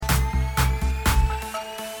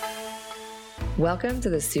Welcome to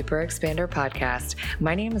the Super Expander podcast.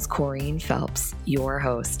 My name is Corrine Phelps, your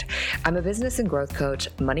host. I'm a business and growth coach,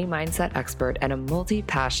 money mindset expert, and a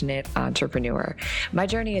multi-passionate entrepreneur. My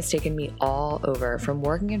journey has taken me all over, from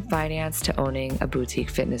working in finance to owning a boutique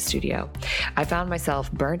fitness studio. I found myself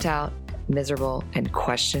burnt out, miserable, and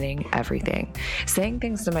questioning everything. Saying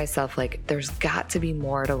things to myself like, there's got to be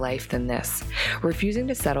more to life than this. Refusing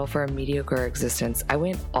to settle for a mediocre existence, I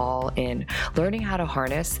went all in, learning how to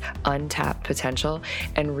harness untapped potential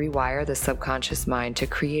and rewire the subconscious mind to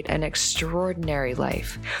create an extraordinary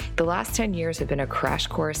life. The last 10 years have been a crash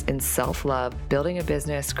course in self-love, building a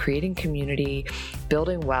business, creating community,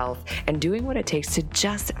 building wealth, and doing what it takes to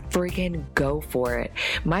just freaking go for it.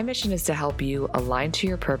 My mission is to help you align to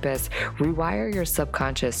your purpose, rewire your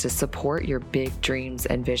subconscious to support your big dreams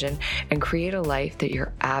and vision, and create a life that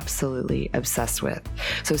you're absolutely obsessed with.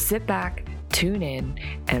 So sit back, tune in,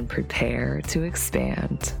 and prepare to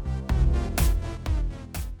expand.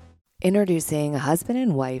 Introducing husband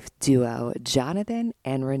and wife duo Jonathan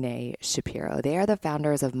and Renee Shapiro. They are the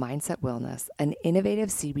founders of Mindset Wellness, an innovative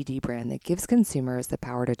CBD brand that gives consumers the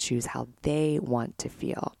power to choose how they want to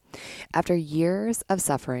feel. After years of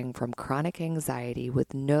suffering from chronic anxiety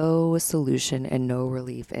with no solution and no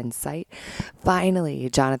relief in sight, finally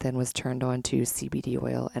Jonathan was turned on to CBD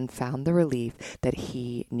oil and found the relief that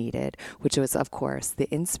he needed, which was, of course,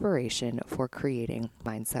 the inspiration for creating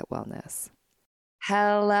Mindset Wellness.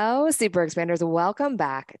 Hello, Super Expanders. Welcome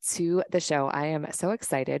back to the show. I am so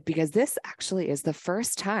excited because this actually is the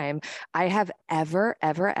first time I have ever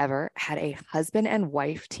had a husband and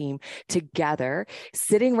wife team together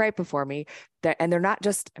sitting right before me. And they're not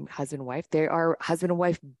just husband and wife, they are husband and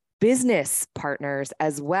wife business partners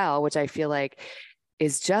as well, which I feel like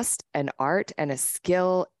is just an art and a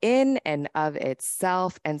skill in and of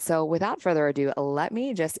itself. And so without further ado, let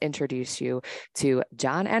me just introduce you to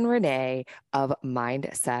John and Renee of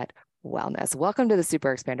Mindset Wellness. Welcome to the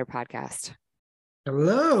Super Expander podcast.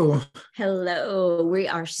 Hello. Hello. We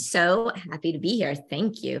are so happy to be here.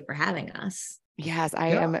 Thank you for having us. Yes, I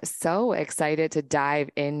am so excited to dive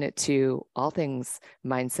into all things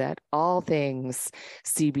mindset, all things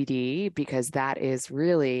CBD, because that is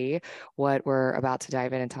really what we're about to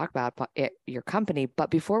dive in and talk about your company. But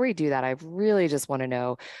before we do that, I really just want to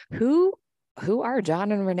know who are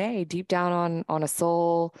John and Renee deep down on a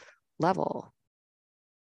soul level?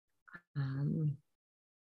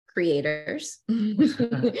 Creators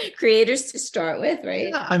to start with, right?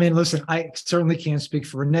 Yeah, I mean, listen, I certainly can't speak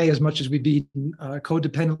for Renee as much as we've been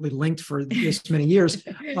codependently linked for this many years.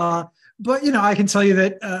 But, I can tell you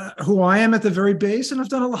that who I am at the very base, and I've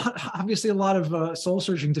done obviously a lot of soul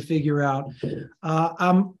searching to figure out.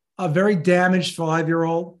 I'm a very damaged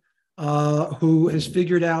 5-year-old who has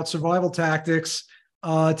figured out survival tactics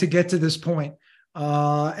to get to this point.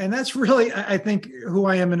 And that's really, I think, who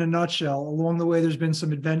I am in a nutshell. Along the way, there's been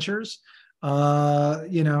some adventures,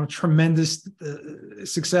 tremendous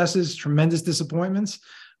successes, tremendous disappointments.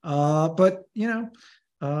 But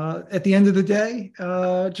at the end of the day,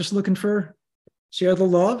 just looking for share the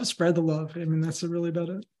love, spread the love. I mean, that's really about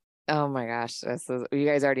it. Oh my gosh. You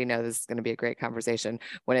guys already know this is going to be a great conversation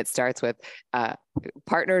when it starts with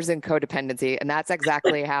partners in codependency. And that's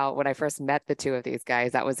exactly how, when I first met the two of these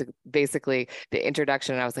guys, that was basically the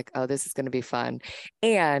introduction. And I was like, oh, this is going to be fun.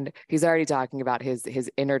 And he's already talking about his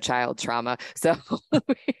inner child trauma. So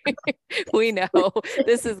we know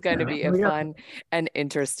this is going to be a fun and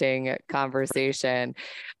interesting conversation.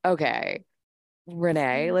 Okay.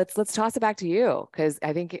 Renee, let's toss it back to you, because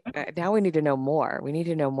I think now we need to know more. We need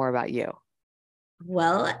to know more about you.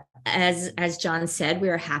 Well, as John said, we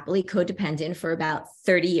are happily codependent for about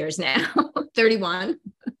 30 years now, 31.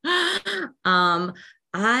 I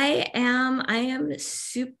am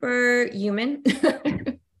superhuman.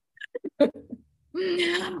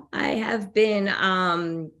 I have been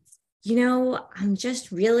I'm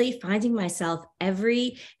just really finding myself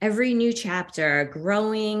every new chapter,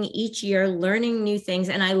 growing each year, learning new things.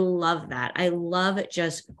 And I love that. I love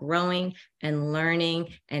just growing and learning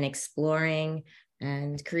and exploring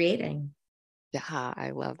and creating. Yeah,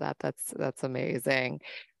 I love that. That's amazing.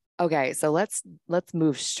 Okay, so let's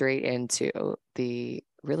move straight into the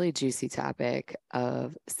really juicy topic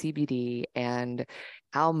of CBD and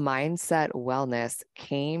how Mindset Wellness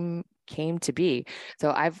came to be.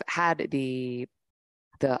 So I've had the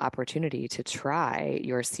opportunity to try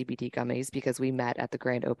your CBD gummies because we met at the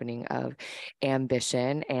grand opening of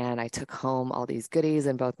Ambition, and I took home all these goodies,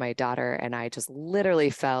 and both my daughter and I just literally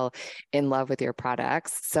fell in love with your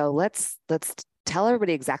products. So let's tell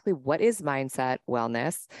everybody exactly what is Mindset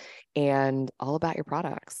Wellness and all about your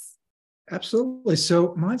products. Absolutely. So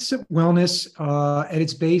mindset wellness at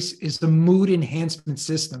its base is the mood enhancement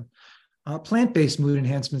system, plant-based mood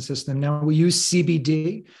enhancement system. Now we use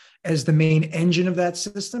CBD as the main engine of that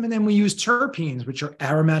system. And then we use terpenes, which are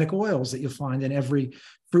aromatic oils that you'll find in every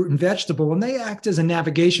fruit and vegetable. And they act as a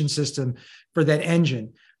navigation system for that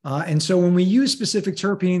engine. And so when we use specific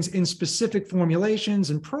terpenes in specific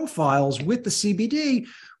formulations and profiles with the CBD,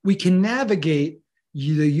 we can navigate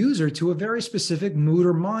the user to a very specific mood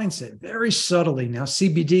or mindset very subtly. Now,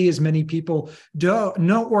 CBD, as many people don't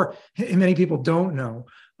know, or many people don't know,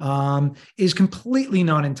 is completely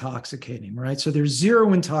non-intoxicating, right? So there's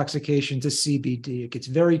zero intoxication to CBD. It gets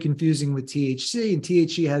very confusing with THC, and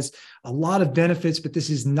THC has a lot of benefits, but this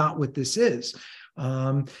is not what this is.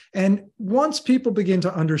 And once people begin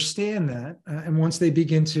to understand that, and once they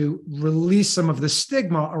begin to release some of the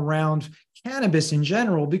stigma around cannabis in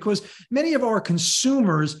general, because many of our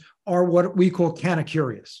consumers are what we call canna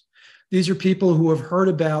curious. These are people who have heard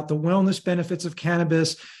about the wellness benefits of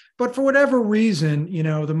cannabis, but for whatever reason,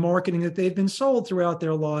 the marketing that they've been sold throughout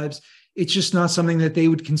their lives, it's just not something that they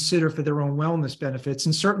would consider for their own wellness benefits.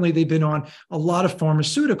 And certainly they've been on a lot of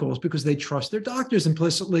pharmaceuticals because they trust their doctors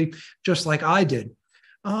implicitly, just like I did.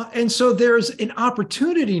 And so there's an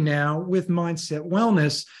opportunity now with mindset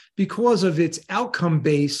wellness because of its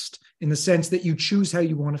outcome-based, in the sense that you choose how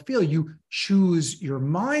you want to feel. You choose your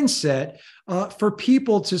mindset for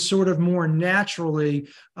people to sort of more naturally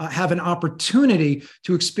have an opportunity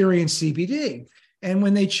to experience CBD. And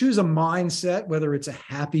when they choose a mindset, whether it's a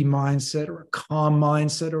happy mindset or a calm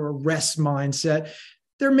mindset or a rest mindset,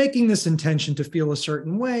 they're making this intention to feel a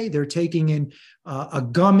certain way. They're taking in a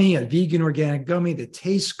gummy, a vegan organic gummy that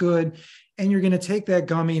tastes good. And you're going to take that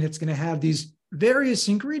gummy and it's going to have these various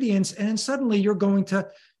ingredients. And then suddenly you're going to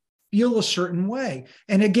feel a certain way.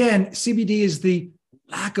 And again, CBD is the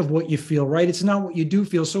lack of what you feel, right? It's not what you do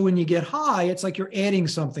feel. So when you get high, it's like you're adding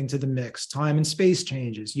something to the mix. Time and space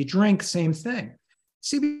changes. You drink, same thing.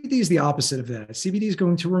 CBD is the opposite of that. CBD is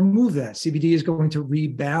going to remove that. CBD is going to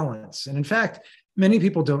rebalance. And in fact, many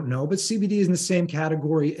people don't know, but CBD is in the same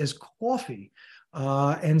category as coffee.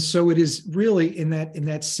 And so it is really in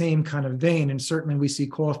that same kind of vein. And certainly we see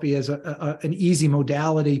coffee as an easy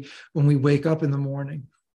modality when we wake up in the morning.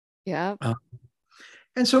 Yeah.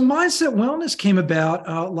 And so mindset wellness came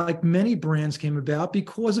about, like many brands came about,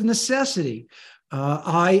 because of necessity.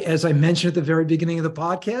 As I mentioned at the very beginning of the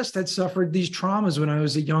podcast, had suffered these traumas when I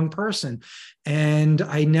was a young person, and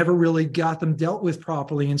I never really got them dealt with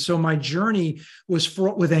properly. And so my journey was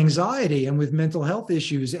fraught with anxiety and with mental health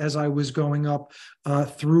issues as I was going up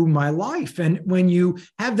through my life. And when you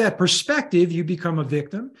have that perspective, you become a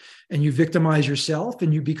victim and you victimize yourself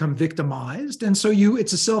and you become victimized. And so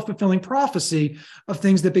it's a self-fulfilling prophecy of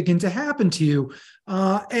things that begin to happen to you.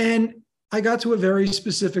 And I got to a very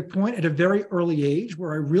specific point at a very early age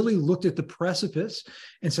where I really looked at the precipice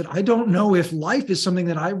and said, I don't know if life is something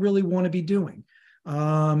that I really want to be doing.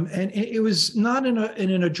 And it was not in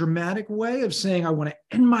a dramatic way of saying, I want to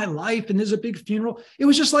end my life and there's a big funeral. It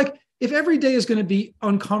was just like, if every day is going to be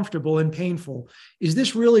uncomfortable and painful, is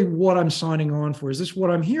this really what I'm signing on for? Is this what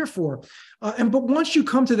I'm here for? But once you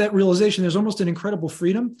come to that realization, there's almost an incredible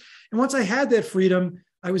freedom. And once I had that freedom,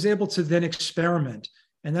 I was able to then experiment.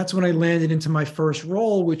 And that's when I landed into my first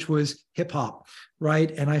role, which was hip hop,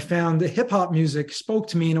 right? And I found that hip hop music spoke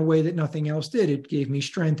to me in a way that nothing else did. It gave me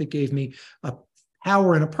strength. It gave me a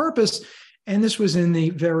power and a purpose. And this was in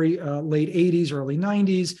the very late 80s, early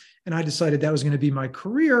 90s. And I decided that was going to be my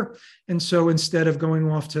career. And so instead of going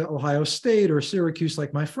off to Ohio State or Syracuse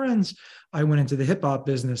like my friends, I went into the hip hop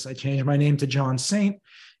business. I changed my name to John Saint,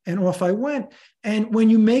 and off I went. And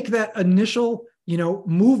when you make that initial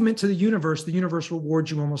movement to the universe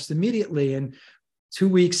rewards you almost immediately. And 2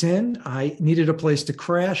 weeks in, I needed a place to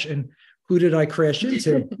crash. And who did I crash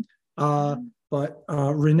into? But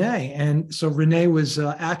Renee. And so Renee was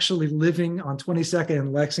actually living on 22nd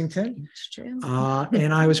in Lexington. That's true.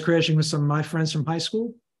 And I was crashing with some of my friends from high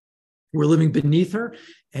school. We're living beneath her.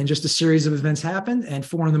 And just a series of events happened. And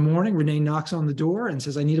 4 a.m, Renee knocks on the door and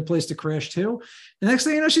says, I need a place to crash too. The next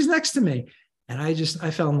thing you know, she's next to me. And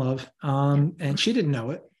I fell in love, and she didn't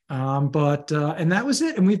know it. And that was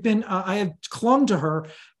it. And we've been, I have clung to her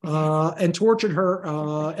and tortured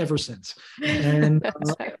her ever since. And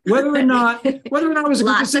whether or not it was a good decision,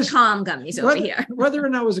 lots of calm gummies over here. Whether or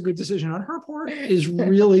not it was a good decision on her part is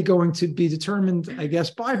really going to be determined, I guess,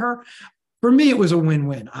 by her. For me, it was a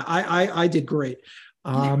win-win. I did great.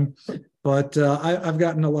 But I've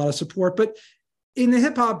gotten a lot of support. But in the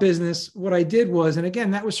hip hop business, what I did was, and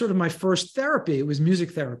again, that was sort of my first therapy. It was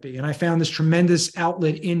music therapy. And I found this tremendous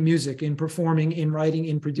outlet in music, in performing, in writing,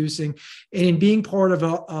 in producing, and in being part of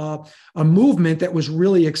a movement that was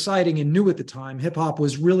really exciting and new at the time. Hip hop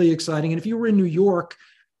was really exciting. And if you were in New York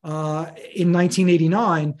in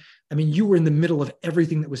 1989, I mean, you were in the middle of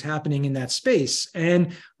everything that was happening in that space.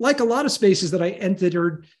 And like a lot of spaces that I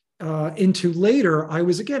entered into later, I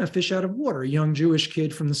was, again, a fish out of water. A young Jewish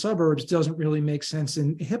kid from the suburbs doesn't really make sense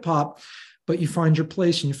in hip hop, but you find your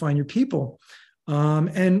place and you find your people.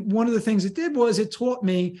 And one of the things it did was it taught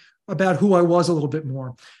me about who I was a little bit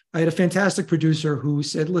more. I had a fantastic producer who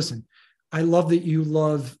said, listen, I love that you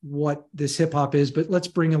love what this hip hop is, but let's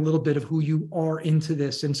bring a little bit of who you are into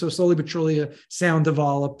this. And so slowly but surely a sound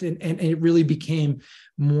developed, and it really became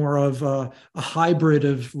more of a hybrid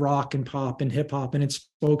of rock and pop and hip hop, and it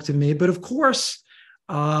spoke to me. But of course,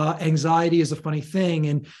 anxiety is a funny thing.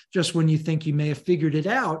 And just when you think you may have figured it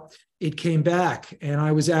out, it came back. And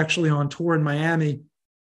I was actually on tour in Miami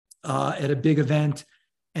at a big event,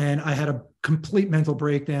 and I had a complete mental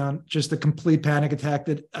breakdown, just a complete panic attack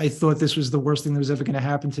that I thought this was the worst thing that was ever going to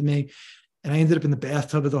happen to me. And I ended up in the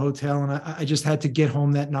bathtub of the hotel, and I just had to get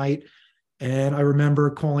home that night. And I remember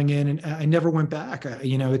calling in, and I never went back.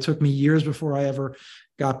 It took me years before I ever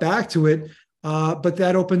got back to it. But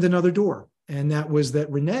that opened another door. And that was that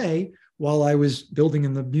Renee, while I was building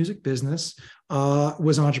in the music business,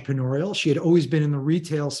 was entrepreneurial. She had always been in the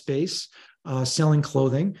retail space, selling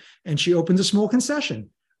clothing, and she opened a small concession.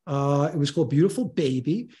 It was called Beautiful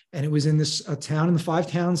Baby, and it was in this town in the 5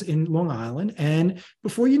 towns in Long Island. And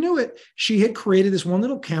before you knew it, she had created this one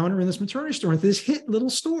little counter in this maternity store, into this hit little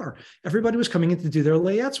store. Everybody was coming in to do their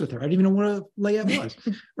layouts with her. I didn't even know what a layout was,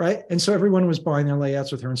 right? And so everyone was buying their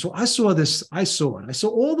layouts with her. And so I saw this. I saw it. I saw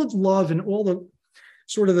all the love and all the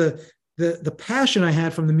sort of the passion I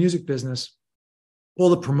had from the music business, all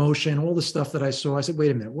the promotion, all the stuff that I saw. I said,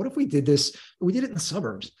 wait a minute, what if we did this? We did it in the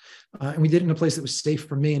suburbs, and we did it in a place that was safe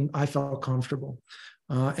for me, and I felt comfortable.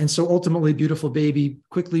 And so ultimately, Beautiful Baby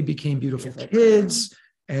quickly became Beautiful Kids,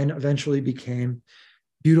 and eventually became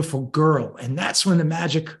Beautiful Girl. And that's when the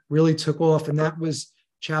magic really took off. And that was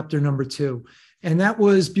chapter number 2. And that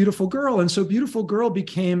was Beautiful Girl. And so Beautiful Girl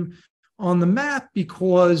became on the map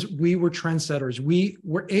because we were trendsetters. We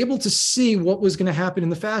were able to see what was going to happen in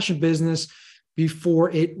the fashion business before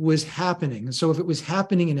it was happening. And so if it was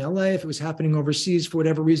happening in LA, if it was happening overseas, for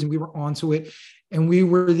whatever reason, we were onto it. And we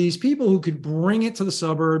were these people who could bring it to the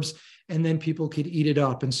suburbs, and then people could eat it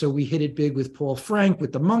up. And so we hit it big with Paul Frank,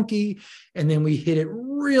 with the monkey. And then we hit it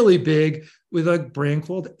really big with a brand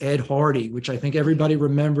called Ed Hardy, which I think everybody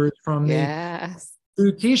remembers from the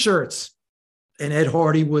blue t-shirts. And Ed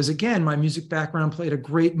Hardy was, again, my music background played a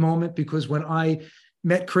great moment, because when I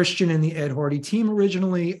met Christian and the Ed Hardy team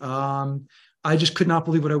originally, I just could not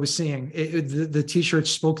believe what I was seeing. The t-shirt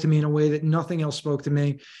spoke to me in a way that nothing else spoke to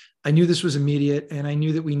me. I knew this was immediate, and I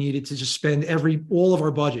knew that we needed to just spend all of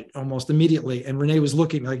our budget almost immediately. And Renee was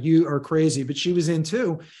looking like, you are crazy, but she was in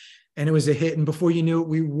too. And it was a hit. And before you knew it,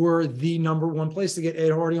 we were the number one place to get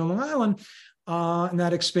Ed Hardy on Long Island. And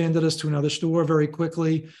that expanded us to another store very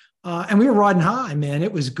quickly. And we were riding high, man.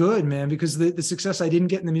 It was good, man, because the success I didn't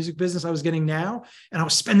get in the music business, I was getting now. And I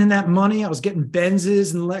was spending that money. I was getting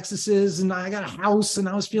Benzes and Lexuses, and I got a house, and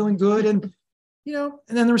I was feeling good. And, and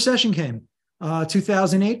then the recession came.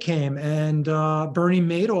 2008 came, and Bernie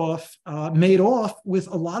Madoff made off with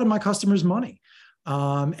a lot of my customers' money.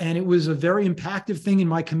 And it was a very impactful thing in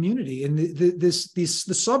my community. And the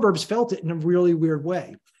suburbs felt it in a really weird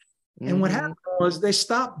way. And what happened was they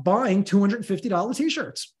stopped buying $250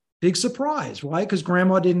 t-shirts. Big surprise. Why? Because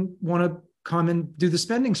grandma didn't want to come and do the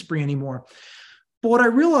spending spree anymore. But what I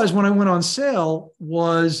realized when I went on sale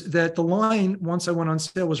was that the line, once I went on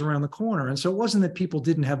sale, was around the corner. And so it wasn't that people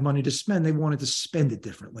didn't have money to spend. They wanted to spend it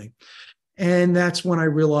differently. And that's when I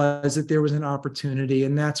realized that there was an opportunity.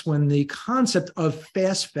 And that's when the concept of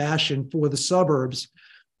fast fashion for the suburbs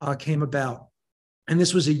came about. And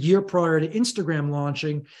this was a year prior to Instagram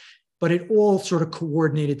launching, but it all sort of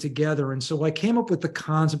coordinated together. And so I came up with the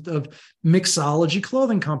concept of Mixology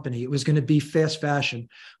Clothing Company. It was going to be fast fashion.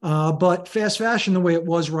 But fast fashion, the way it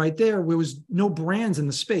was right there was no brands in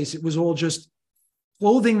the space. It was all just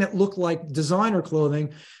clothing that looked like designer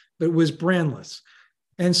clothing, but it was brandless.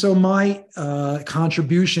 And so my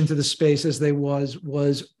contribution to the space as they was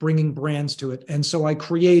bringing brands to it. And so I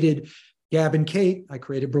created Gab and Kate, I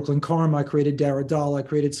created Brooklyn Karma, I created Dara Doll, I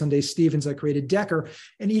created Sunday Stevens, I created Decker.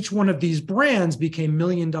 And each one of these brands became $1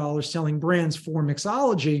 million selling brands for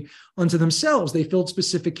Mixology unto themselves. They filled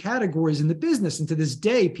specific categories in the business. And to this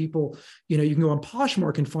day, people, you can go on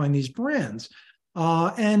Poshmark and find these brands.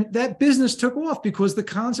 And that business took off because the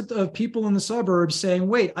concept of people in the suburbs saying,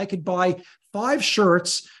 wait, I could buy 5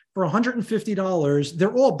 shirts for $150.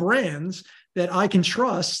 They're all brands that I can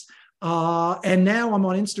trust. And now I'm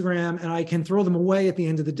on Instagram and I can throw them away at the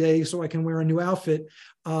end of the day so I can wear a new outfit.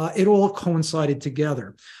 It all coincided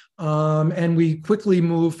together. And we quickly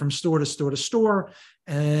moved from store to store to store.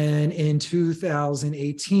 And in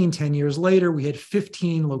 2018, 10 years later, we had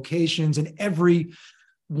 15 locations in every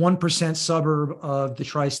 1% suburb of the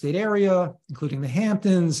tri-state area, including the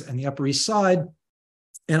Hamptons and the Upper East Side.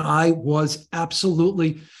 And I was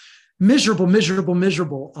absolutely miserable.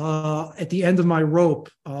 At the end of my rope,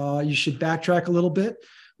 you should backtrack a little bit.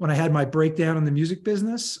 When I had my breakdown in the music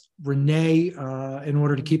business, Renee, in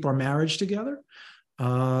order to keep our marriage together,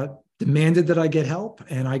 demanded that I get help,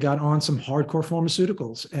 and I got on some hardcore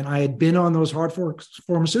pharmaceuticals. And I had been on those hardcore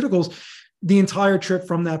pharmaceuticals the entire trip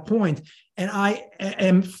from that point. And I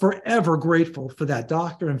am forever grateful for that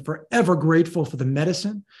doctor and forever grateful for the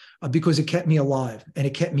medicine because it kept me alive and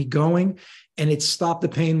it kept me going and it stopped the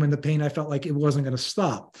pain when the pain I felt like it wasn't going to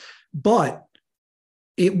stop. But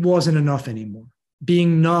it wasn't enough anymore.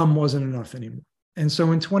 Being numb wasn't enough anymore. And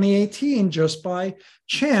so in 2018, just by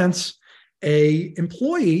chance, a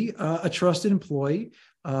trusted employee,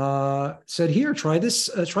 said, here, try this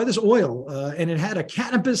oil. And it had a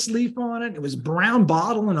cannabis leaf on it. It was a brown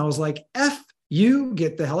bottle. And I was like, F you,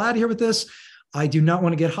 get the hell out of here with this. I do not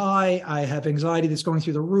want to get high. I have anxiety that's going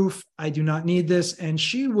through the roof. I do not need this. And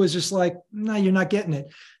she was just like, no, you're not getting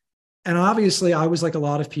it. And obviously I was like a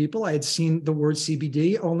lot of people. I had seen the word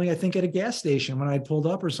CBD only, I think, at a gas station when I had pulled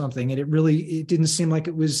up or something. And it didn't seem like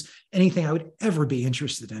it was anything I would ever be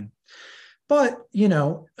interested in. But,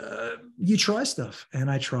 you try stuff,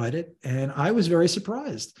 and I tried it, and I was very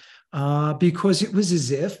surprised because it was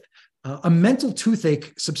as if a mental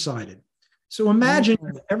toothache subsided. So imagine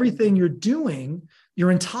everything you're doing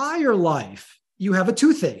your entire life, you have a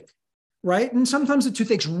toothache, right? And sometimes the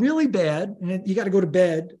toothache's really bad, and you got to go to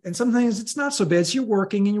bed, and sometimes it's not so bad. So you're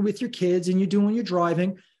working, and you're with your kids, and you're doing your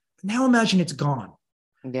driving. Now imagine it's gone.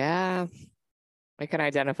 Yeah. I can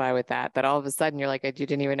identify with that all of a sudden you're like, you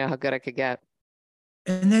didn't even know how good I could get.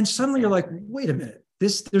 And then suddenly you're like, wait a minute,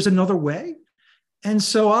 there's another way. And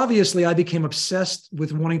so obviously I became obsessed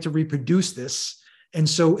with wanting to reproduce this. And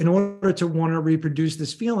so in order to want to reproduce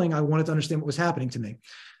this feeling, I wanted to understand what was happening to me.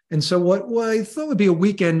 And so what I thought would be a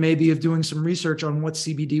weekend maybe of doing some research on what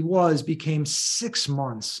CBD was became 6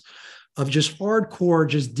 months of just hardcore,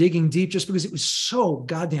 just digging deep, just because it was so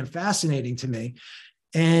goddamn fascinating to me.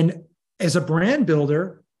 And as a brand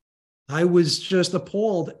builder, I was just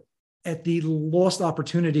appalled at the lost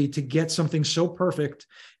opportunity to get something so perfect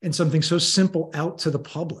and something so simple out to the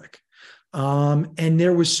public. And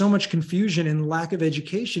there was so much confusion and lack of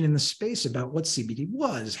education in the space about what CBD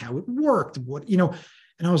was, how it worked,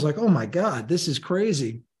 and I was like, oh my God, this is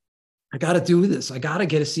crazy. I got to do this. I got to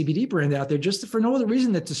get a CBD brand out there just for no other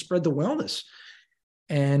reason than to spread the wellness.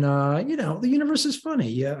 And, the universe is funny.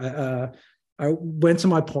 Yeah. I went to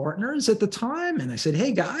my partners at the time and I said,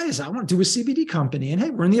 hey guys, I want to do a CBD company. And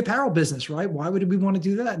hey, we're in the apparel business, right? Why would we want to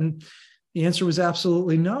do that? And the answer was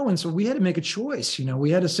absolutely no. And so we had to make a choice.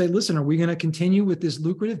 We had to say, listen, are we going to continue with this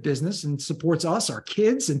lucrative business and supports us, our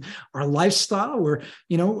kids and our lifestyle, or,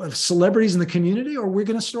 celebrities in the community, or we're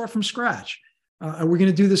going to start from scratch? Are we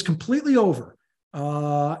going to do this completely over?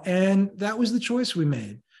 And that was the choice we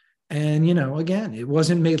made. And, again, it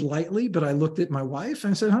wasn't made lightly, but I looked at my wife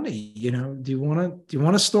and I said, honey, do you want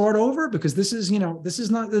to start over? Because this is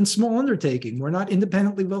not a small undertaking. We're not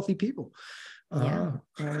independently wealthy people. Yeah.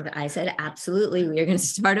 And I said, absolutely, we are going to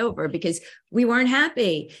start over because we weren't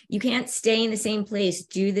happy. You can't stay in the same place,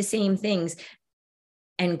 do the same things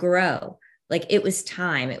and grow. Like it was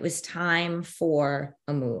time for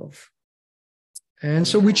a move. And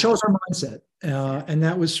so we chose our mindset. And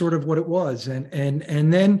that was sort of what it was.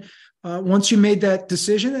 And then once you made that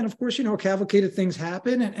decision, and of course, a cavalcade of things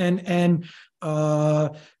happen and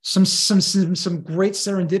some great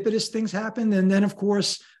serendipitous things happened. And then of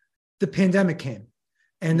course the pandemic came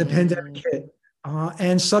and the pandemic hit.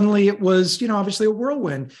 And suddenly it was, obviously a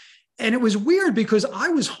whirlwind. And it was weird because I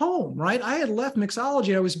was home, right? I had left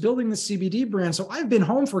mixology. I was building the CBD brand. So I've been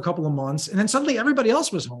home for a couple of months and then suddenly everybody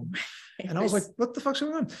else was home. And I was like, what the fuck's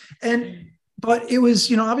going on? But it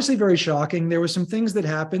was, obviously very shocking. There were some things that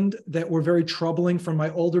happened that were very troubling from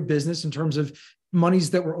my older business in terms of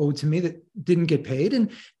monies that were owed to me that didn't get paid.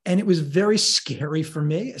 And it was very scary for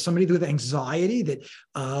me, somebody with anxiety that,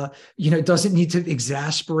 doesn't need to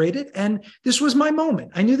exasperate it. And this was my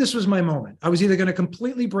moment. I knew this was my moment. I was either going to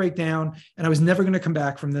completely break down and I was never going to come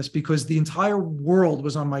back from this because the entire world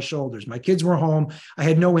was on my shoulders. My kids were home. I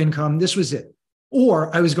had no income. This was it.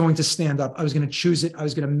 or I was going to stand up. I was going to choose it. I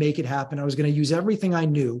was going to make it happen. I was going to use everything I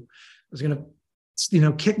knew. I was going to,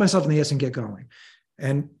 kick myself in the ass and get going.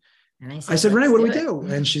 And I said, Renee, what do we do?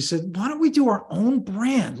 And she said, why don't we do our own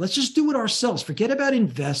brand? Let's just do it ourselves. Forget about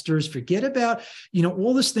investors. Forget about,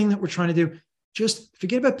 all this thing that we're trying to do. Just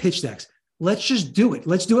forget about pitch decks. Let's just do it.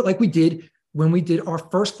 Let's do it like we did when we did our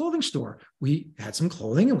first clothing store. We had some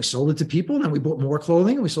clothing and we sold it to people. And then we bought more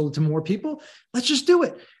clothing and we sold it to more people. Let's just do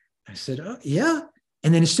it. I said, yeah.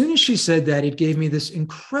 And then as soon as she said that, it gave me this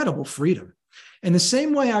incredible freedom. And the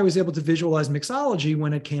same way I was able to visualize mixology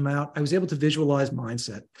when it came out, I was able to visualize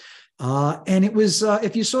mindset. And it was,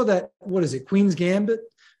 if you saw that, what is it, Queen's Gambit,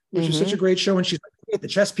 which was such a great show. And she's like, the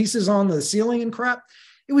chess pieces on the ceiling and crap.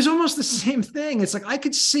 It was almost the same thing. It's like I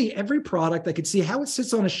could see every product. I could see how it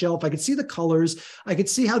sits on a shelf. I could see the colors. I could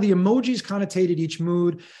see how the emojis connotated each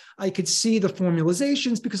mood. I could see the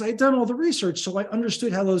formalizations because I had done all the research. So I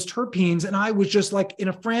understood how those terpenes, and I was just like in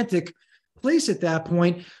a frantic place at that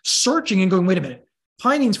point, searching and going, wait a minute,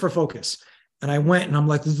 pinene for focus. And I went and I'm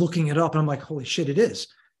like looking it up and I'm like, holy shit, it is.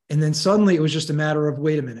 And then suddenly it was just a matter of,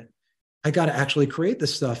 wait a minute, I got to actually create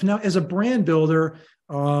this stuff. Now, as a brand builder,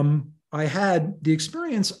 I had the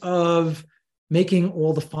experience of making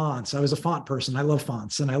all the fonts. I was a font person. I love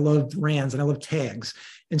fonts and I love brands and I love tags.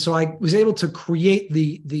 And so I was able to create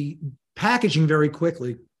the packaging very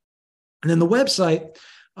quickly. And then the website,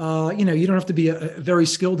 you don't have to be very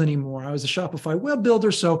skilled anymore. I was a Shopify web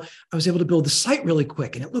builder, so I was able to build the site really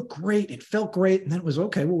quick and it looked great. It felt great. And then it was,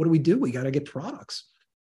 okay, well, what do? We got to get products.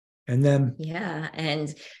 And then. Yeah.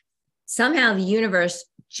 And somehow the universe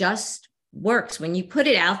just works. When you put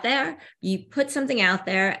it out there, you put something out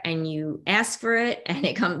there and you ask for it and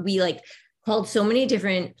it comes. We called so many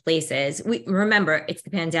different places. We remember it's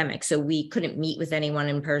the pandemic. So we couldn't meet with anyone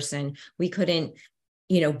in person. We couldn't,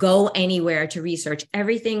 go anywhere to research.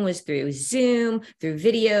 Everything was through Zoom, through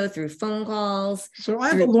video, through phone calls. So I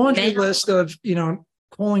have a laundry list of,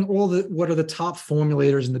 calling what are the top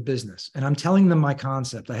formulators in the business. And I'm telling them my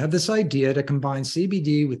concept. I have this idea to combine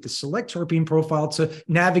CBD with the select terpene profile to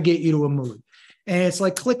navigate you to a mood. And it's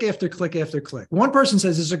like click after click after click. One person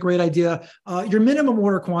says, this is a great idea. Your minimum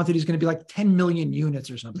order quantity is going to be like 10 million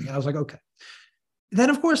units or something. And I was like, okay. Then,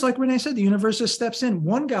 of course, like Renee said, the universe just steps in.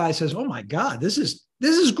 One guy says, oh my God, this is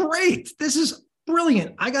great. This is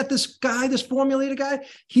brilliant. I got this guy, this formulator guy.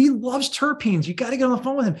 He loves terpenes. You got to get on the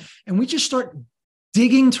phone with him. And we just start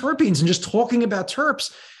digging terpenes and just talking about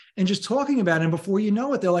terps and just talking about it. And before you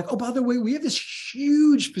know it, they're like, oh, by the way, we have this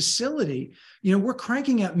huge facility. We're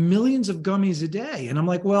cranking out millions of gummies a day. And I'm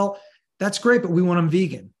like, well, that's great, but we want them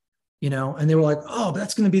vegan, and they were like, oh,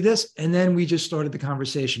 that's going to be this. And then we just started the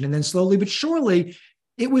conversation. And then slowly but surely,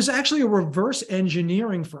 it was actually a reverse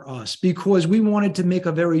engineering for us because we wanted to make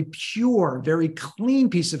a very pure, very clean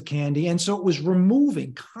piece of candy. And so it was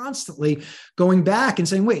removing constantly, going back and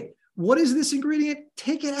saying, wait, what is this ingredient?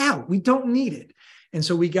 Take it out. We don't need it. And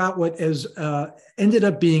so we got what ended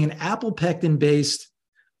up being an apple pectin-based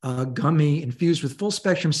gummy infused with full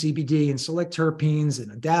spectrum CBD and select terpenes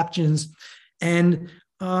and adaptogens. And,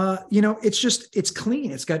 it's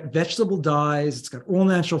clean. It's got vegetable dyes. It's got all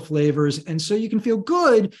natural flavors. And so you can feel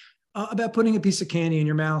good about putting a piece of candy in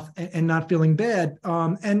your mouth and not feeling bad.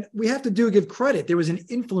 And we have to give credit. There was an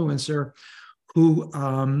influencer who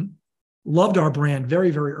loved our brand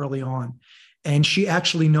very, very early on. And she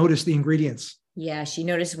actually noticed the ingredients. Yeah, she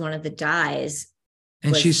noticed one of the dyes.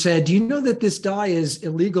 And she said, do you know that this dye is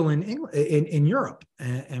illegal in England, in Europe?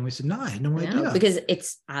 And we said, no, I had no idea. Because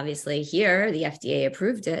it's obviously here, the FDA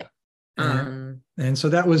approved it. And so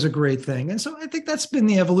that was a great thing. And so I think that's been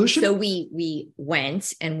the evolution. So we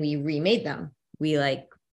went and we remade them. We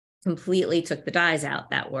completely took the dyes out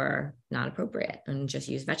that were not appropriate and just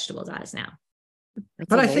use vegetable dyes now.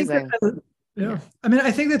 But amazing. I think that, yeah. I mean, I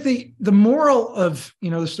think that the moral of,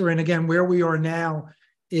 the story, and again, where we are now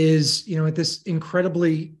is, at this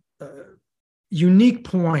incredibly unique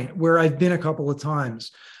point where I've been a couple of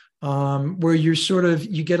times, where you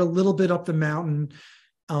get a little bit up the mountain.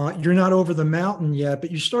 You're not over the mountain yet,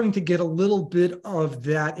 but you're starting to get a little bit of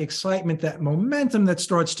that excitement, that momentum that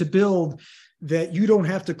starts to build, that you don't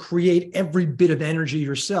have to create every bit of energy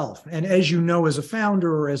yourself. And as you know, as a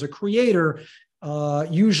founder or as a creator,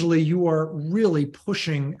 usually you are really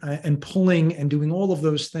pushing and pulling and doing all of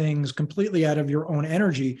those things completely out of your own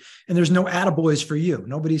energy. And there's no attaboys for you.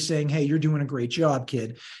 Nobody's saying, hey, you're doing a great job,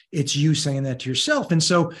 kid. It's you saying that to yourself. And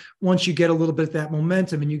so once you get a little bit of that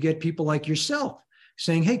momentum and you get people like yourself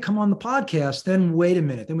saying, hey, come on the podcast, then wait a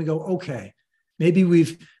minute. Then we go, okay, maybe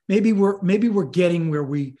we're getting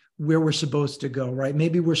where we're supposed to go, right?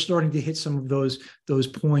 Maybe we're starting to hit some of those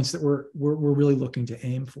points that we're really looking to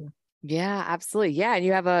aim for. Yeah, absolutely. Yeah, and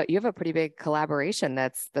you have a pretty big collaboration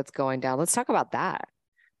that's going down. Let's talk about that.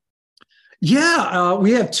 Yeah,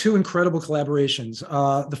 we have two incredible collaborations.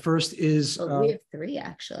 The first is Well, we have three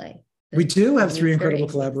actually. we do have We three have incredible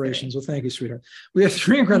three. We have collaborations. three. Well, thank you, sweetheart. We have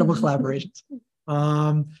three incredible collaborations.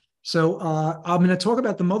 Um, I'm going to talk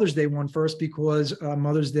about the Mother's Day one first because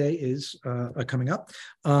Mother's Day is coming up.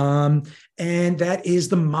 And that is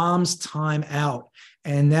the Mom's Time Out.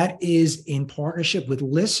 And that is in partnership with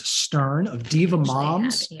Liz Stern of Diva Actually, I have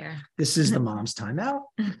Moms. it here. This is the Mom's Time Out.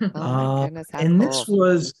 Oh my goodness, how And cool. this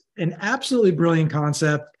was an absolutely brilliant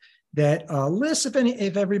concept that Liz,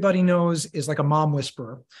 if everybody knows, is like a mom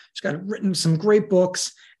whisperer. She's got written some great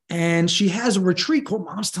books, and she has a retreat called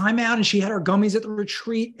Mom's Time Out, and she had her gummies at the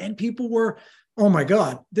retreat, and people were, oh my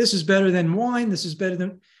God, this is better than wine. This is better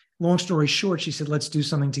than. Long story short, she said, let's do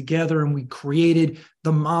something together, and we created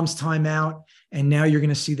the Mom's Time Out, and now you're going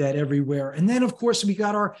to see that everywhere. And then, of course, we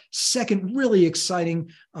got our second really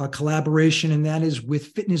exciting collaboration, and that is with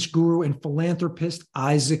fitness guru and philanthropist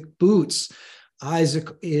Isaac Boots. Isaac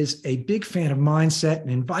is a big fan of mindset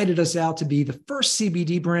and invited us out to be the first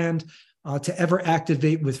CBD brand to ever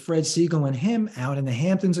activate with Fred Siegel and him out in the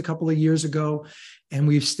Hamptons a couple of years ago. And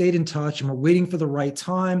we've stayed in touch, and we're waiting for the right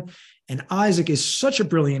time. And Isaac is such a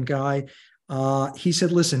brilliant guy. He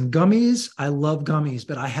said, listen, gummies, I love gummies,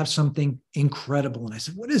 but I have something incredible. And I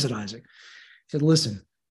said, what is it, Isaac? He said, listen,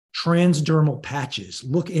 transdermal patches,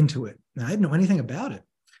 look into it. And I didn't know anything about it.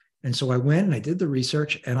 And so I went and I did the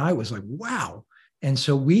research, and I was like, wow. And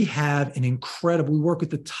so we have an incredible, we work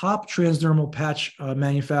with the top transdermal patch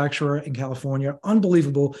manufacturer in California,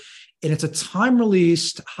 unbelievable. And it's a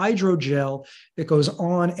time-released hydrogel that goes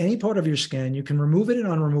on any part of your skin. You can remove it and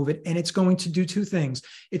unremove it, and it's going to do two things.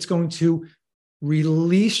 It's going to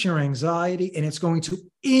release your anxiety, and it's going to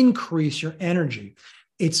increase your energy.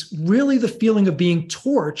 It's really the feeling of being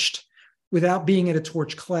torched without being at a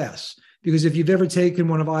torch class. Because if you've ever taken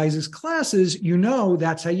one of Isaac's classes, you know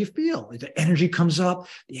that's how you feel. The energy comes up,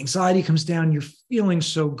 the anxiety comes down, you're feeling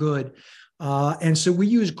so good. And so we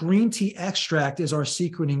use green tea extract as our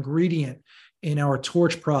secret ingredient in our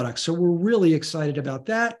torch products. So we're really excited about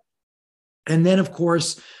that. And then, of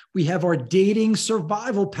course, we have our dating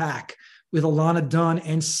survival pack with Alana Dunn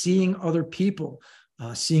and Seeing Other People.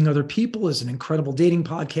 Seeing Other People is an incredible dating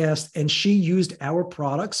podcast, and she used our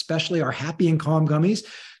products, especially our Happy and Calm gummies,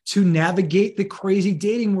 to navigate the crazy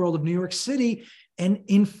dating world of New York City. And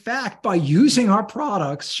in fact, by using our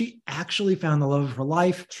products, she actually found the love of her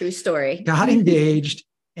life. True story. Got engaged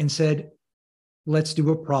and said, let's do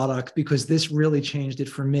a product because this really changed it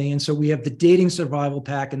for me. And so we have the dating survival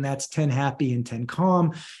pack, and that's 10 happy and 10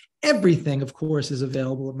 calm. Everything, of course, is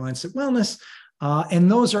available at Mindset Wellness. And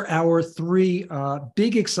those are our three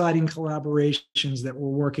big, exciting collaborations that we're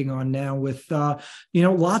working on now with,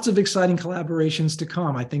 lots of exciting collaborations to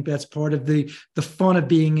come. I think that's part of the fun of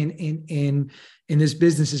being in this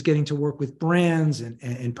business is getting to work with brands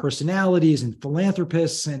and personalities and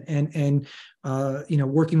philanthropists and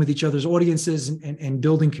working with each other's audiences and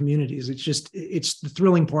building communities. It's the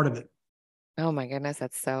thrilling part of it. Oh my goodness,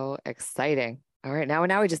 that's so exciting. All right,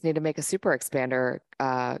 now we just need to make a super expander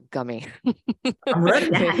gummy. I'm ready.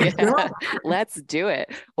 Yeah, let's do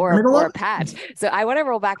it. Or a patch. So I want to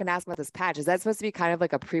roll back and ask about this patch. Is that supposed to be kind of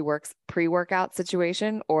like a pre-workout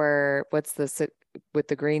situation, or what's with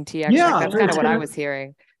the green tea extract? Yeah, that's kind of what I was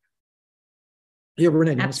hearing. Yeah,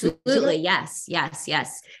 Renee. Absolutely. Yes.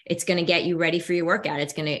 It's going to get you ready for your workout.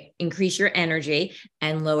 It's going to increase your energy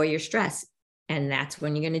and lower your stress. And that's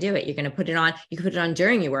when you're going to do it. You're going to put it on. You can put it on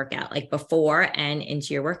during your workout, like before and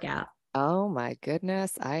into your workout. Oh my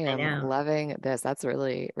goodness. I am loving this. That's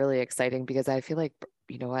really, really exciting because I feel like,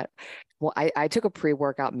 you know what? Well, I took a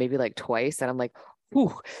pre-workout maybe like twice, and I'm like,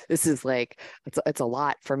 whew, this is like, it's a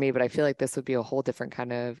lot for me, but I feel like this would be a whole different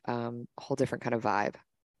kind of vibe.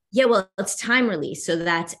 Yeah. Well, it's time release. So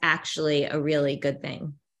that's actually a really good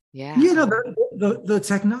thing. Yeah. The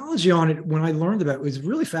technology on it, when I learned about it, was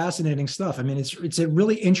really fascinating stuff. I mean, it's a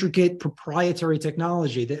really intricate proprietary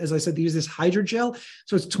technology that, as I said, they use this hydrogel.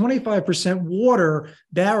 So it's 25% water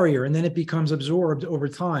barrier, and then it becomes absorbed over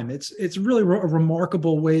time. It's really a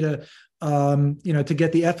remarkable way to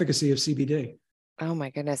get the efficacy of CBD. Oh my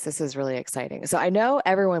goodness, this is really exciting. So I know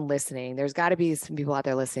everyone listening, there's got to be some people out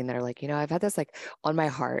there listening that are like, I've had this like on my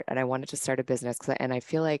heart and I wanted to start a business and I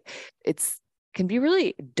feel like can be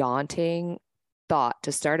really daunting, thought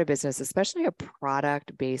to start a business, especially a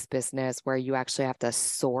product-based business where you actually have to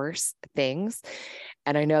source things?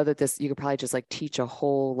 And I know that you could probably just like teach a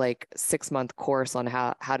whole like 6-month course on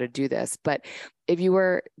how to do this. But if you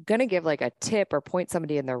were going to give like a tip or point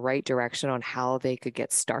somebody in the right direction on how they could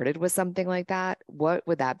get started with something like that, what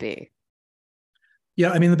would that be?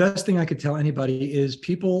 Yeah, I mean, the best thing I could tell anybody is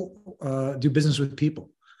people do business with people.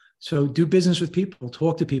 So do business with people,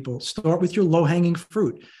 talk to people, start with your low-hanging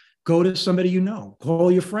fruit. Go to somebody you know,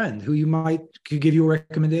 call your friend who could give you a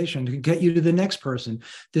recommendation, to get you to the next person.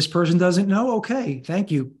 This person doesn't know. Okay,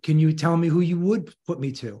 thank you. Can you tell me who you would put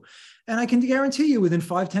me to? And I can guarantee you within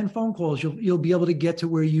 5-10 phone calls, you'll be able to get to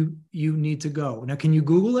where you need to go. Now, can you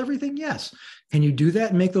Google everything? Yes. Can you do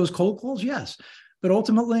that and make those cold calls? Yes. But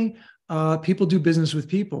ultimately, people do business with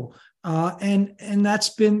people. And that's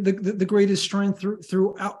been the greatest strength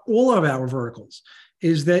throughout all of our verticals,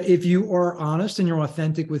 is that if you are honest and you're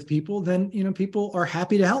authentic with people, then, people are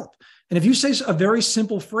happy to help. And if you say a very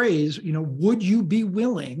simple phrase, would you be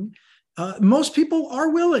willing? Most people are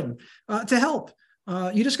willing to help.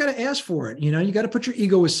 You just got to ask for it. You got to put your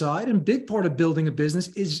ego aside. And a big part of building a business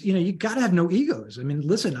is, you got to have no egos. I mean,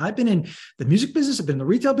 listen, I've been in the music business, I've been in the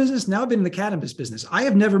retail business, now I've been in the cannabis business. I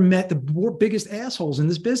have never met the biggest assholes in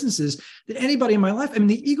this businesses than anybody in my life. I mean,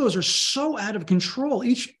 the egos are so out of control.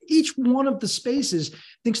 Each one of the spaces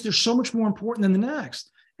thinks they're so much more important than the next.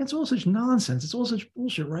 It's all such nonsense. It's all such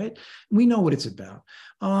bullshit, right? We know what it's about.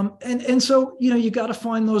 And so, you got to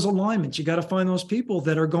find those alignments. You got to find those people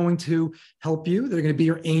that are going to help you. They're going to be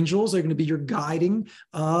your angels. They're going to be your guiding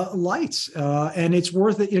lights. And it's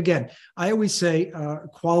worth it. Again, I always say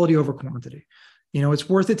quality over quantity. It's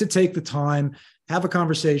worth it to take the time, have a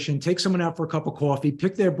conversation, take someone out for a cup of coffee,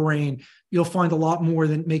 pick their brain. You'll find a lot more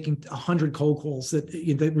than making 100 cold calls that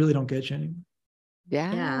really don't get you anywhere.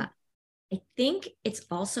 Yeah. I think it's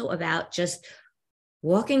also about just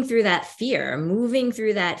walking through that fear, moving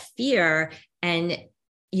through that fear, and,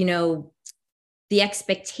 the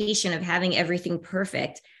expectation of having everything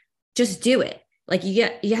perfect. Just do it. Like you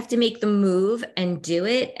have to make the move and do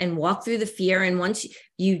it and walk through the fear. And once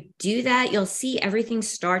you do that, you'll see everything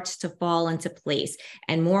starts to fall into place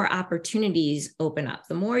and more opportunities open up.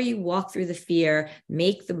 The more you walk through the fear,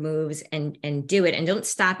 make the moves and do it. And don't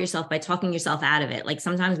stop yourself by talking yourself out of it. Like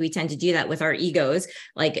sometimes we tend to do that with our egos.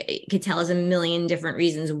 Like it could tell us a million different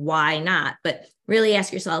reasons why not, but really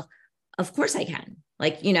ask yourself, of course I can.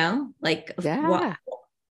 Yeah.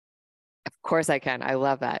 Of course I can. I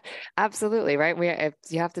love that. Absolutely. Right.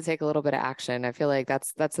 You have to take a little bit of action. I feel like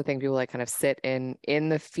that's the thing. People kind of sit in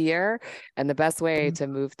the fear, and the best way to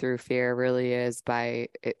move through fear really is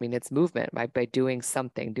it's movement by doing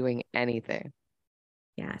something, doing anything.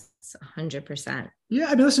 Yes. 100%. Yeah.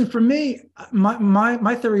 I mean, listen, for me,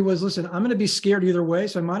 my theory was, listen, I'm going to be scared either way.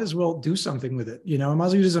 So I might as well do something with it. I might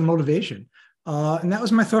as well use it as a motivation. And that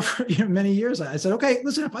was my thought for many years. I said, okay,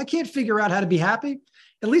 listen, if I can't figure out how to be happy,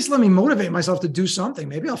 at least let me motivate myself to do something.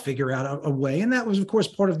 Maybe I'll figure out a way. And that was, of course,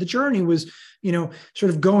 part of the journey was, sort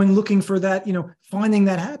of looking for that, finding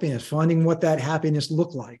that happiness, finding what that happiness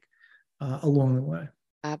looked like along the way.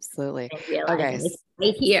 Absolutely. Okay. It's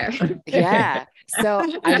right here. Yeah. So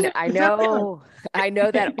I know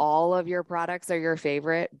that all of your products are your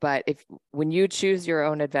favorite, but when you choose your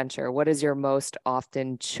own adventure, what is your most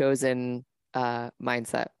often chosen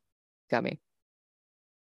mindset gummy?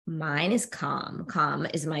 Mine is Calm. Calm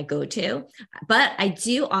is my go-to, but I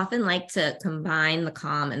do often like to combine the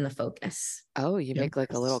Calm and the Focus. Oh, you make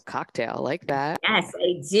like a little cocktail like that. Yes,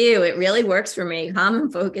 I do. It really works for me. Calm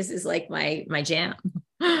and Focus is like my jam.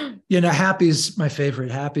 Happy is my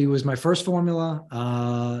favorite. Happy was my first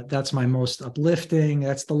formula. That's my most uplifting.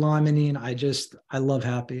 That's the limonene. I love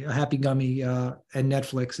Happy. A Happy gummy and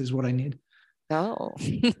Netflix is what I need. Oh,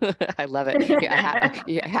 I love it.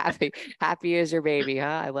 Yeah, happy is your baby,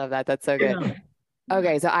 huh? I love that. That's so good. Yeah.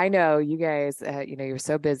 Okay, so I know you guys, you're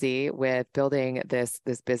so busy with building this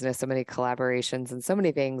business, so many collaborations and so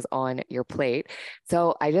many things on your plate.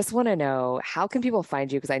 So I just want to know, how can people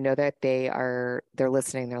find you? Because I know that they're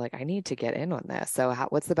listening. They're like, I need to get in on this. So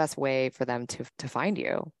what's the best way for them to find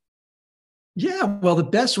you? Yeah, well, the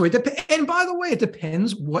best way, and by the way, it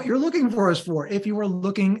depends what you're looking for us for. If you are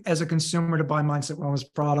looking as a consumer to buy Mindset Wellness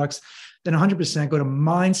products, then 100% go to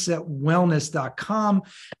mindsetwellness.com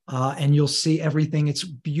and you'll see everything. It's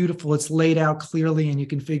beautiful. It's laid out clearly and you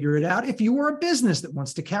can figure it out. If you are a business that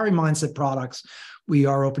wants to carry Mindset products, we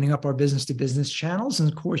are opening up our business to business channels. And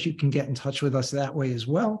of course, you can get in touch with us that way as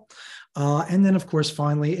well. And then, of course,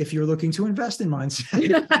 finally, if you're looking to invest in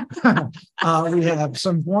Mindset, we have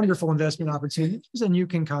some wonderful investment opportunities and you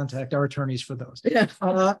can contact our attorneys for those.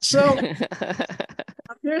 So,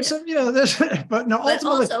 there's some, there's, but no, But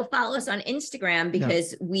ultimately, also follow us on Instagram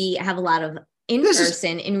because we have a lot of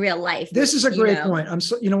in-person in real life. This is a great point. I'm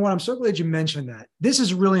so, I'm so glad you mentioned that. This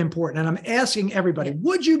is really important. And I'm asking everybody,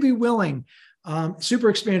 would you be willing,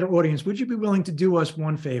 super expander audience, would you be willing to do us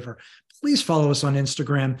one favor? Please follow us on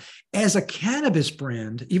Instagram. As a cannabis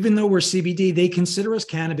brand, even though we're CBD, they consider us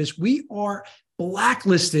cannabis. We are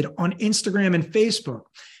blacklisted on Instagram and Facebook.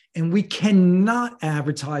 And we cannot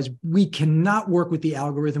advertise. We cannot work with the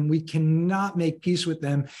algorithm. We cannot make peace with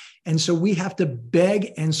them. And so we have to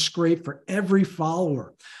beg and scrape for every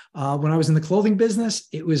follower. When I was in the clothing business,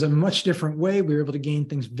 it was a much different way. We were able to gain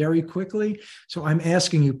things very quickly. So I'm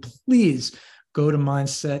asking you, please go to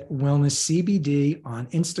Mindset Wellness CBD on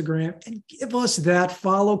Instagram and give us that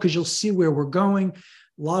follow, because you'll see where we're going.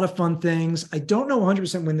 A lot of fun things. I don't know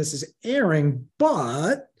 100% when this is airing,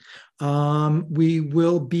 but we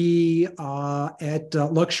will be at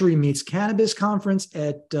Luxury Meets Cannabis Conference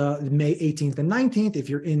at May 18th and 19th. If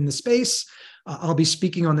you're in the space, I'll be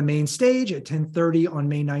speaking on the main stage at 10:30 on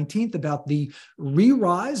May 19th about the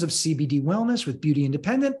re-rise of CBD wellness with Beauty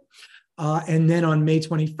Independent. And then on May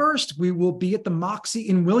 21st, we will be at the Moxie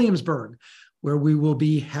in Williamsburg, where we will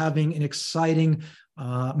be having an exciting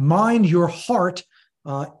Mind Your Heart,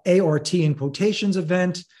 ART in quotations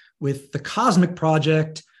event with the Cosmic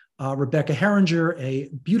Project, Rebecca Herringer, a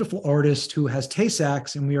beautiful artist who has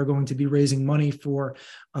Tay-Sachs, and we are going to be raising money for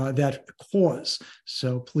that cause.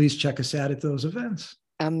 So please check us out at those events.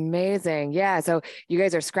 Amazing. Yeah. So you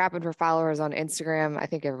guys are scrapping for followers on Instagram. I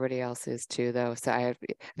think everybody else is too, though. So I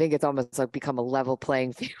think it's almost like become a level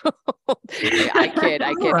playing field. I kid.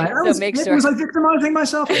 Right. So make sure. Was I victimizing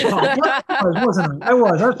myself? Wasn't I? I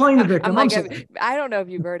was playing the victim. I don't know if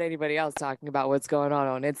you've heard anybody else talking about what's going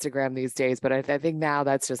on Instagram these days, but I think now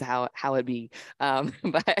that's just how it be.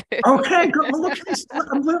 But okay, good. Well, look,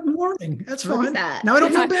 I'm learning. That's fine. Now I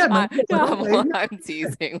don't feel bad. I'm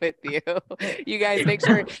teasing with you. You guys make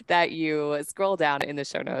sure that you scroll down in the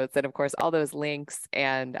show notes, and of course all those links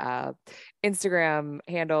and Instagram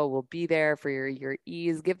handle will be there for your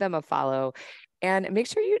ease. Give them a follow and make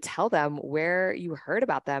sure you tell them where you heard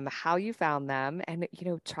about them, how you found them, and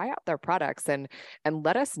try out their products and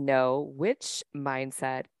let us know which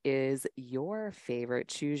mindset is your favorite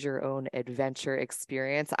choose your own adventure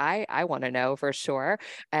experience. I want to know for sure,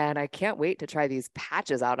 and I can't wait to try these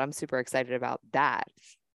patches out. I'm super excited about that.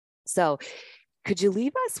 So could you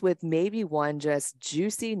leave us with maybe one just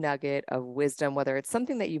juicy nugget of wisdom, whether it's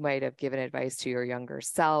something that you might have given advice to your younger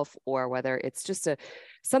self, or whether it's just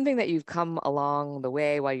something that you've come along the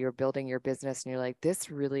way while you're building your business and you're like, this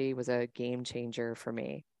really was a game changer for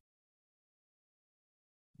me?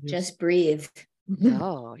 Just breathe.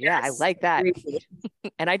 Oh, yeah, I like that.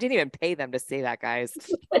 And I didn't even pay them to say that, guys.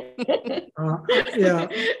 Yeah,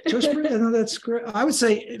 just breathe. No, that's great. I would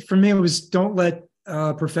say for me, it was don't let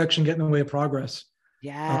perfection get in the way of progress.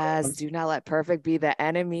 Yes, do not let perfect be the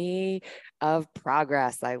enemy of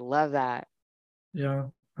progress. I love that. Yeah.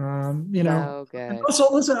 So good.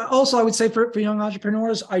 Also, I would say for young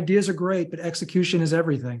entrepreneurs, ideas are great, but execution is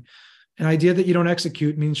everything. An idea that you don't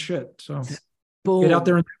execute means shit. So boom. Get out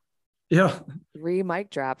there and 3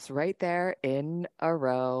 mic drops right there in a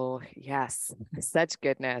row. Yes, such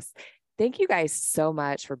goodness. Thank you guys so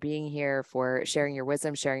much for being here, for sharing your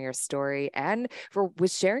wisdom, sharing your story, and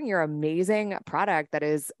with sharing your amazing product that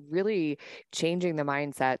is really changing the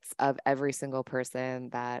mindsets of every single person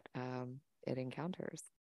that it encounters.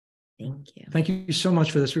 Thank you. Thank you so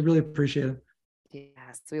much for this. We really appreciate it.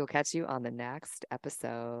 Yes, we will catch you on the next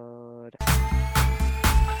episode.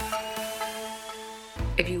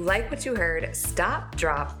 If you like what you heard, stop,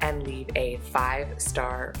 drop, and leave a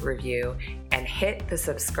 5-star review and hit the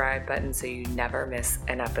subscribe button so you never miss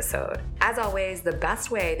an episode. As always, the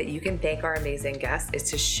best way that you can thank our amazing guests is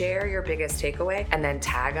to share your biggest takeaway and then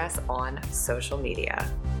tag us on social media.